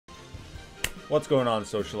What's going on,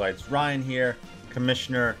 socialites? Ryan here,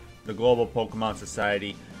 Commissioner, the Global Pokemon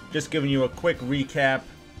Society. Just giving you a quick recap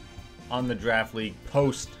on the Draft League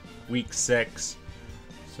post Week 6.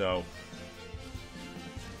 So,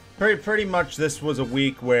 pretty much this was a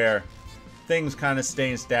week where things kind of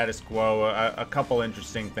stay in status quo. A couple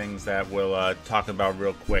interesting things that we'll talk about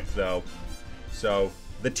real quick, though. So,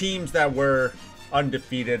 the teams that were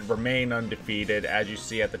undefeated remain undefeated. As you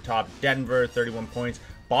see at the top, Denver, 31 points.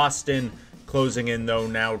 Boston closing in, though,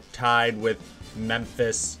 now tied with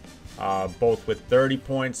Memphis, both with 30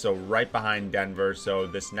 points, so right behind Denver. So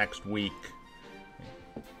this next week,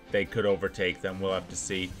 they could overtake them. We'll have to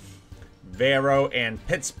see. Vero and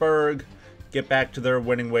Pittsburgh get back to their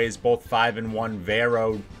winning ways, both 5-1.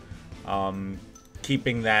 Vero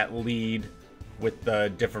keeping that lead with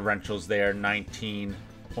the differentials there, 19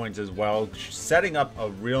 points as well, setting up a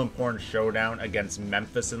real important showdown against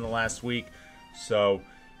Memphis in the last week. So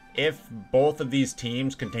if both of these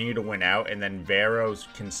teams continue to win out and then Vero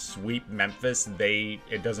can sweep Memphis,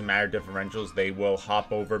 it doesn't matter differentials, they will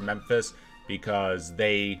hop over Memphis because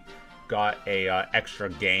they got a extra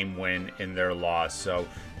game win in their loss. So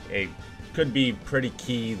it could be pretty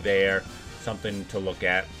key there, something to look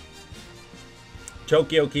at.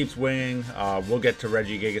 Tokyo keeps winning. We'll get to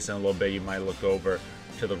Regigigas in a little bit. You might look over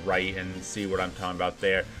to the right and see what I'm talking about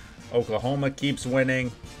there. Oklahoma keeps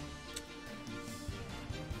winning.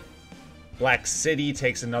 Black City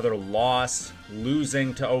takes another loss,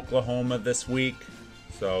 losing to Oklahoma this week.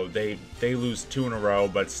 So they lose 2 in a row,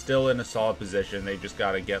 but still in a solid position. They just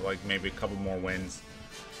got to get like maybe a couple more wins.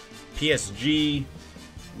 PSG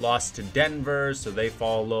lost to Denver, so they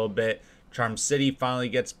fall a little bit. Charm City finally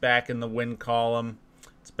gets back in the win column.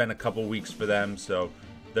 It's been a couple weeks for them, so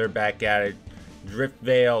they're back at it.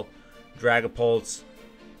 Driftvale, Dragapults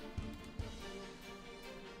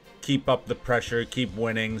keep up the pressure, keep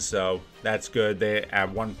winning, so that's good. They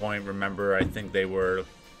at one point, remember, I think they were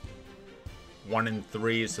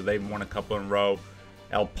 1-3, so they've won a couple in a row.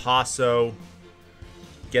 El Paso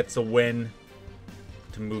gets a win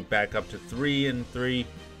to move back up to 3-3.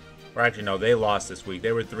 Or actually, no, they lost this week.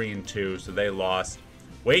 They were 3-2, so they lost.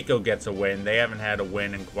 Waco gets a win. They haven't had a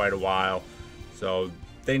win in quite a while, so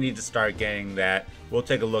they need to start getting that. We'll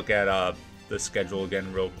take a look at the schedule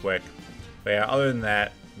again real quick. But yeah, other than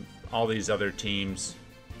that, all these other teams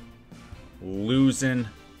losing.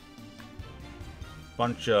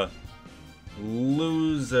 Bunch of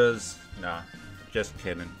losers. Nah, just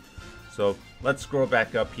kidding. So let's scroll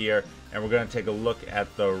back up here, and we're going to take a look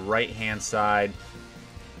at the right-hand side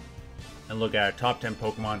and look at our top 10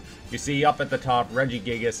 Pokemon. You see up at the top,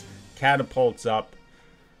 Regigigas catapults up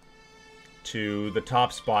to the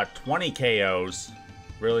top spot, 20 KOs.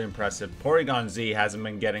 Really impressive. Porygon Z hasn't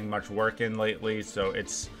been getting much work in lately, so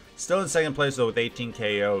it's still in second place though with 18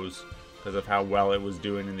 KOs because of how well it was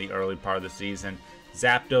doing in the early part of the season.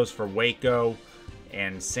 Zapdos for Waco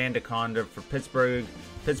and Sandaconda for Pittsburgh.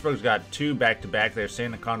 Pittsburgh's got 2 back-to-back there.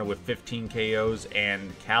 Sandaconda with 15 KOs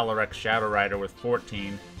and Calyrex Shadow Rider with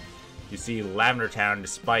 14. You see Lavender Town,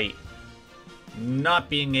 despite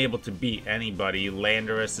not being able to beat anybody,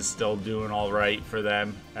 Landorus is still doing all right for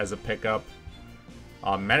them as a pickup.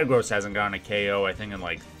 Metagross hasn't gotten a KO, I think, in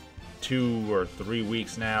like 2 or 3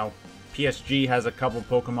 weeks now. PSG has a couple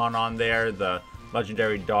Pokemon on there, the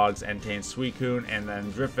legendary dogs Entei and Suicune, and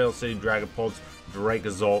then Driftvale City Dragapults,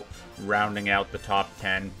 Dracozolt rounding out the top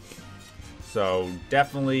 10. So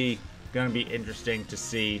definitely going to be interesting to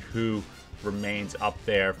see who remains up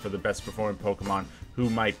there for the best performing Pokemon, who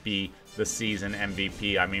might be the season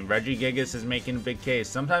MVP. I mean, Regigigas is making a big case.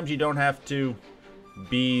 Sometimes you don't have to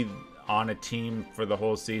be on a team for the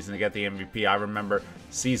whole season to get the MVP. I remember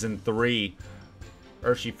season 3,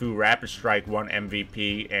 Urshifu Rapid Strike won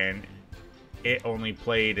MVP, and it only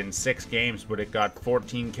played in 6 games, but it got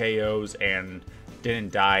 14 KOs and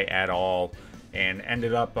didn't die at all, and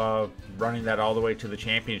ended up running that all the way to the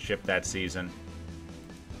championship that season.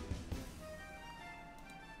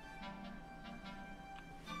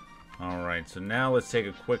 Alright, so now let's take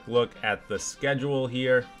a quick look at the schedule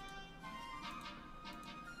here.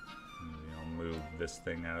 I'll move this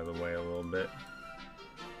thing out of the way a little bit.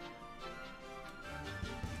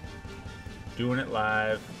 Doing it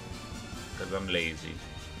live because I'm lazy.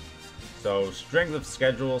 So, strength of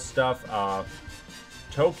schedule stuff.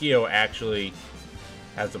 Tokyo actually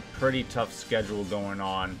has a pretty tough schedule going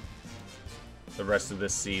on the rest of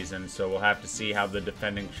this season, so we'll have to see how the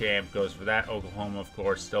defending champ goes for that. Oklahoma, of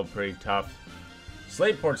course, still pretty tough.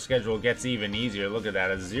 Slateport's schedule gets even easier. Look at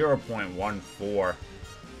that, a 0.14.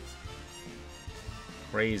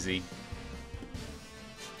 Crazy.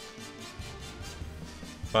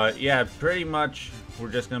 But yeah, pretty much we're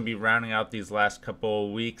just going to be rounding out these last couple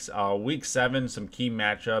of weeks. Week 7, some key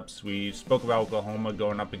matchups. We spoke about Oklahoma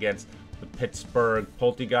going up against the Pittsburgh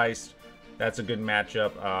Poltergeist. That's a good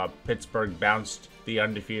matchup. Pittsburgh bounced the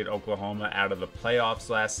undefeated Oklahoma out of the playoffs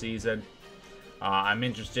last season. I'm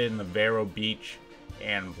interested in the Vero Beach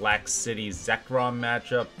and Black City Zekrom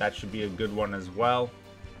matchup. That should be a good one as well.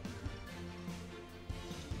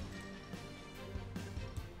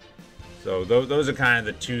 So those are kind of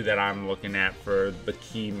the two that I'm looking at for the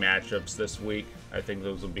key matchups this week. I think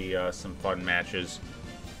those will be some fun matches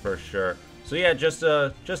for sure. So yeah, just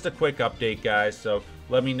a quick update, guys. So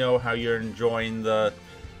let me know how you're enjoying the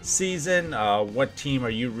season. What team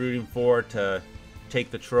are you rooting for to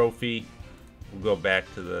take the trophy? We'll go back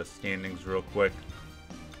to the standings real quick.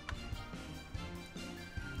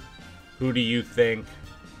 Who do you think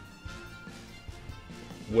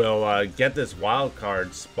will get this wild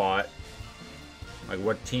card spot? Like,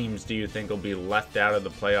 what teams do you think will be left out of the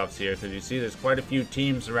playoffs here? Because you see there's quite a few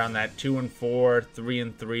teams around that 2-4,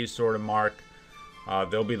 3-3 sort of mark.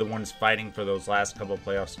 They'll be the ones fighting for those last couple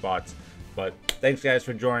playoff spots. But thanks, guys,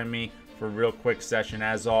 for joining me for a real quick session.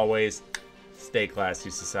 As always, stay classy,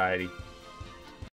 society.